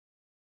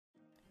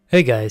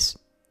Hey guys,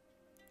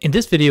 in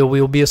this video we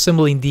will be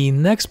assembling the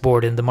next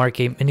board in the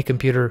Mark-8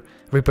 minicomputer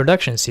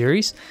Reproduction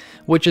series,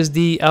 which is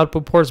the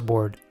output ports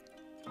board.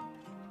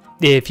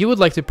 If you would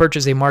like to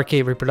purchase a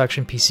Mark-8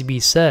 Reproduction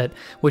PCB set,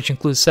 which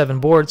includes 7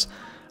 boards,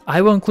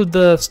 I will include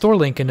the store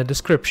link in the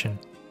description.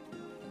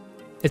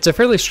 It's a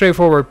fairly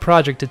straightforward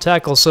project to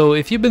tackle, so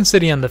if you've been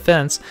sitting on the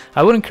fence,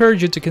 I would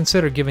encourage you to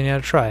consider giving it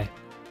a try.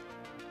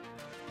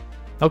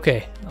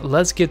 Okay,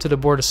 let's get to the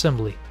board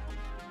assembly.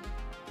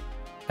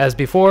 As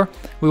before,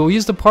 we will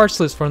use the parts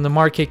list from the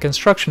Mark-8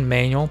 construction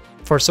manual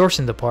for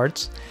sourcing the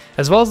parts,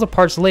 as well as the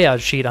parts layout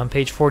sheet on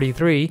page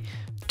 43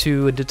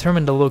 to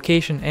determine the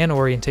location and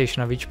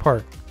orientation of each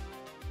part.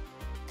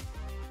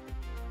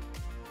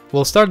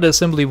 We'll start the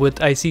assembly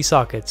with IC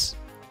sockets.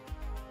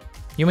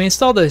 You may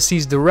install the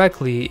ICs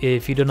directly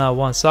if you do not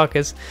want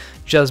sockets,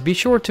 just be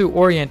sure to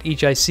orient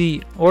each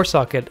IC or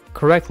socket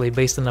correctly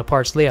based on the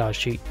parts layout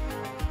sheet.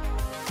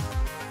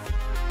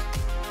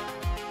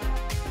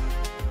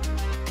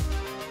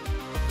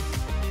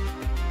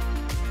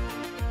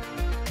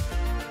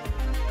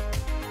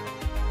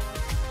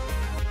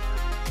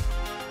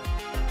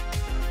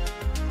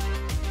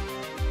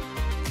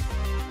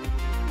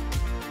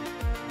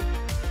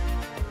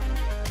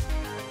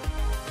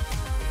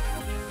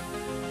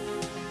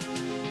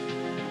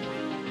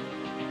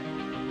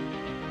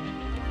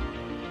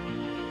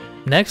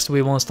 Next,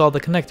 we will install the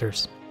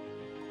connectors.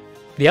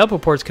 The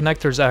output ports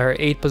connectors are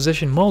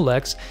 8-position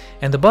Molex,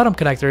 and the bottom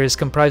connector is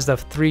comprised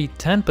of 3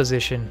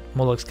 10-position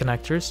Molex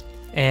connectors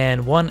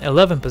and 1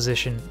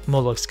 11-position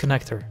Molex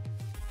connector.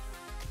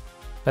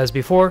 As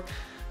before,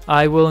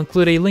 I will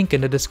include a link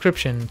in the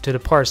description to the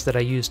parts that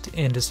I used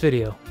in this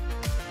video.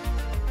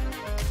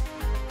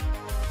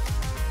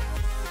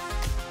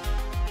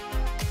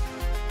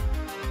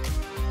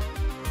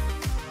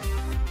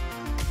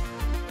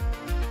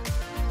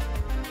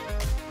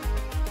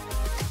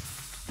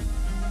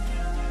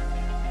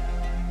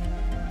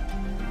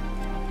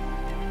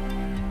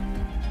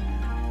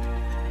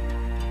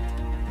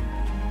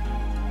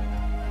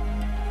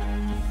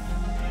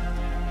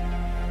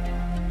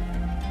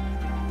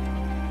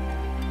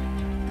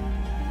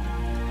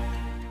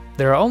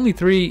 There are only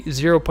 3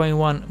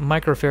 0.1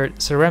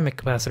 microfarad ceramic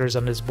capacitors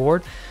on this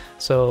board,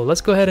 so let's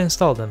go ahead and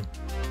install them.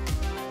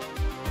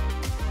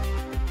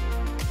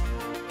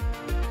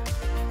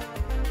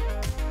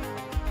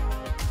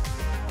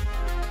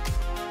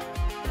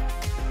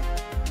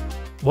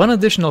 One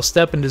additional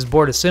step in this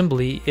board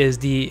assembly is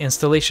the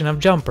installation of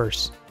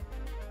jumpers.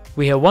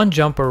 We have one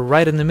jumper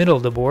right in the middle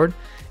of the board,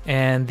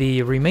 and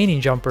the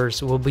remaining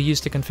jumpers will be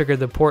used to configure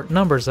the port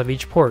numbers of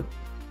each port.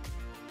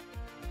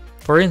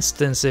 For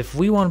instance, if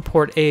we want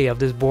port A of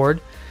this board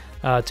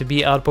to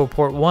be output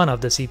port 1 of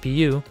the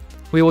CPU,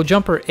 we will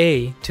jumper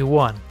A to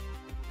 1,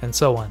 and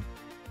so on.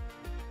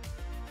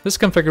 This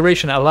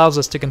configuration allows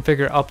us to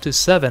configure up to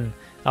 7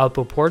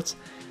 output ports,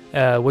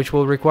 which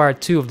will require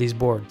 2 of these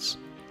boards.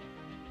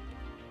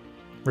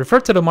 Refer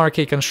to the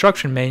Mark-8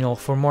 construction manual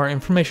for more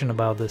information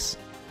about this.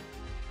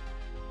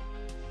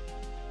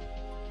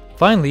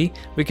 Finally,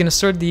 we can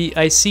insert the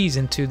ICs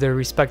into their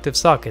respective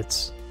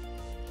sockets.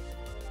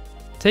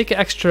 Take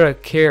extra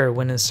care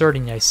when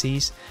inserting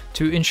ICs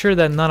to ensure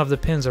that none of the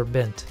pins are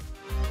bent.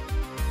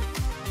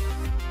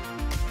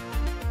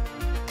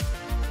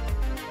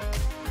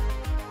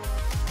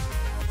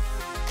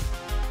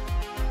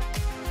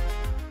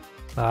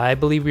 I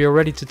believe we are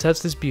ready to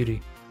test this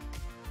beauty.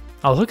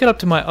 I'll hook it up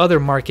to my other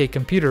Mark-8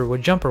 computer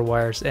with jumper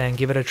wires and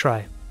give it a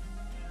try.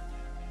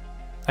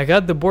 I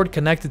got the board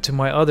connected to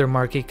my other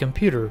Mark-8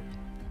 computer.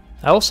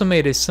 I also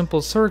made a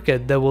simple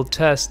circuit that will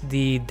test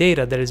the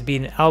data that is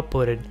being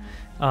outputted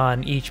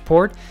on each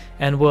port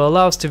and will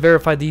allow us to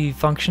verify the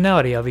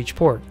functionality of each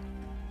port.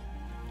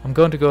 I'm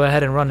going to go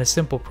ahead and run a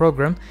simple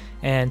program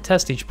and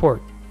test each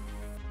port.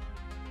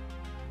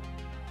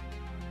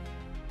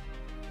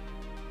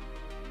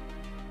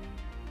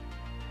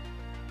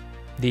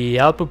 The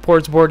output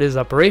ports board is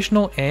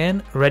operational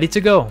and ready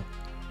to go.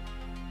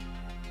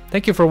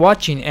 Thank you for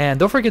watching, and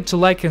don't forget to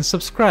like and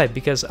subscribe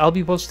because I'll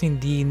be posting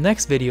the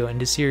next video in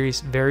this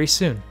series very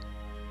soon.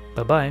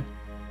 Bye bye.